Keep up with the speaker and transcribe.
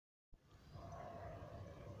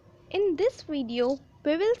In this video,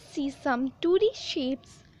 we will see some 2D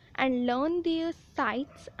shapes and learn their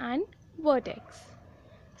sides and vertex.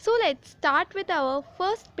 So let's start with our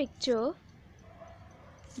first picture,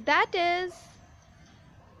 that is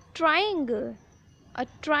triangle. A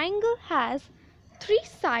triangle has 3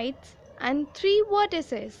 sides and 3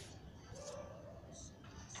 vertices.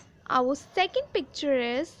 Our second picture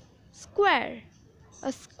is square.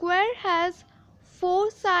 A square has 4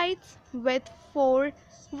 sides with 4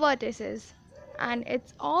 vertices and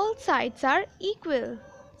its all sides are equal.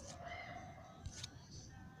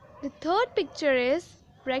 The third picture is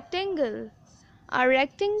rectangle. A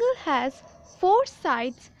rectangle has 4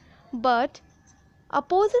 sides but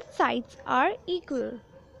opposite sides are equal,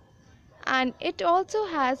 and it also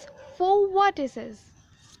has 4 vertices.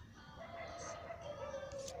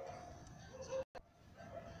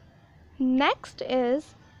 Next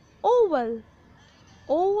is oval.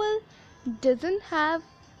 Oval doesn't have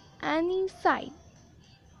any side.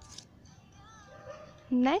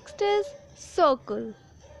 Next is circle.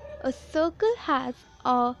 A circle has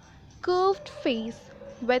a curved face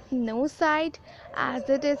with no side as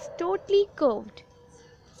it is totally curved.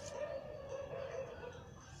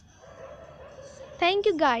 Thank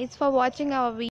you guys for watching our video.